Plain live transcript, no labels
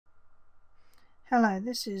Hello,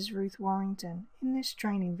 this is Ruth Warrington. In this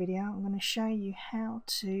training video I'm going to show you how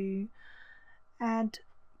to add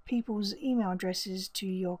people's email addresses to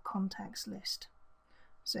your contacts list.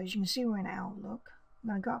 So as you can see, we're in Outlook. I'm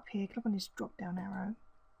going to go up here, click on this drop down arrow.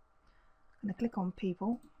 I'm going to click on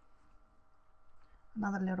people.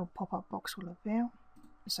 Another little pop-up box will appear.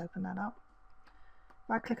 Let's open that up.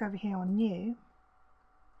 If I click over here on new,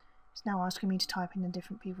 it's now asking me to type in the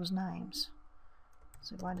different people's names.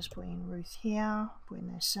 So if I just put in Ruth here, put in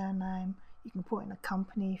their surname, you can put in a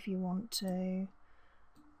company if you want to.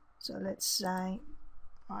 So let's say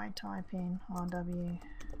I type in RW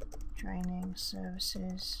Training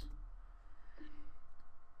Services.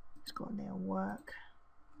 It's got their work.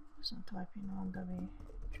 So I type in RW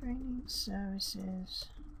Training Services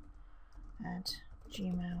at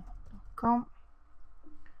gmail.com.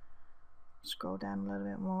 Scroll down a little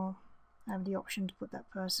bit more. I have the option to put that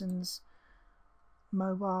person's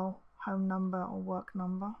mobile, home number or work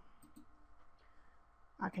number.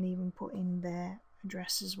 I can even put in their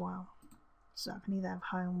address as well. So I can either have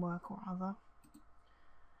home, work or other.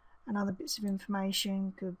 And other bits of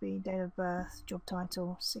information could be date of birth, job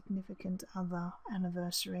title, significant other,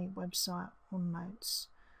 anniversary, website or notes.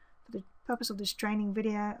 For the purpose of this training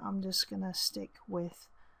video, I'm just going to stick with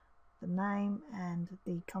the name and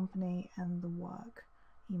the company and the work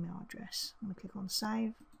email address. I'm going to click on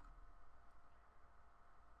save.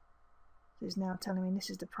 It's now telling me this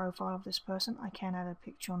is the profile of this person. I can add a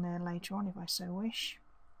picture on there later on if I so wish.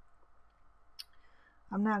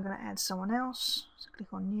 I'm now going to add someone else. So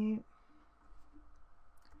click on new.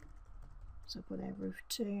 So put there Ruth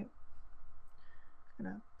 2. I'm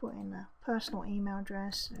going to put in a personal email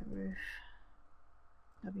address, so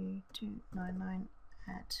ruthw299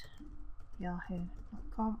 at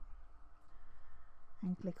yahoo.com,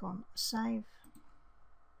 and click on save.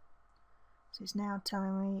 So it's now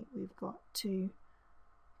telling me we've got 2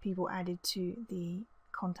 people added to the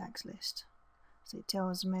contacts list. So it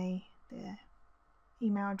tells me their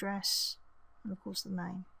email address and of course the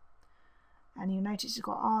name. And you'll notice it's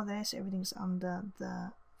got R there, so everything's under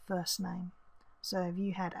the first name. So if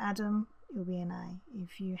you had Adam, it will be an A.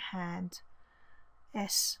 If you had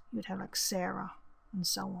S, you would have like Sarah and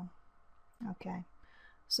so on. Okay,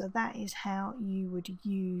 so that is how you would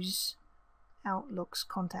use Outlook's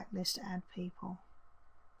contact list to add people.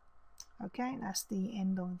 Okay, that's the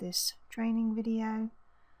end of this training video.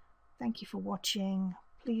 Thank you for watching.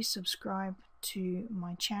 Please subscribe to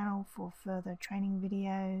my channel for further training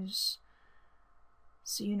videos.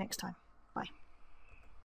 See you next time. Bye.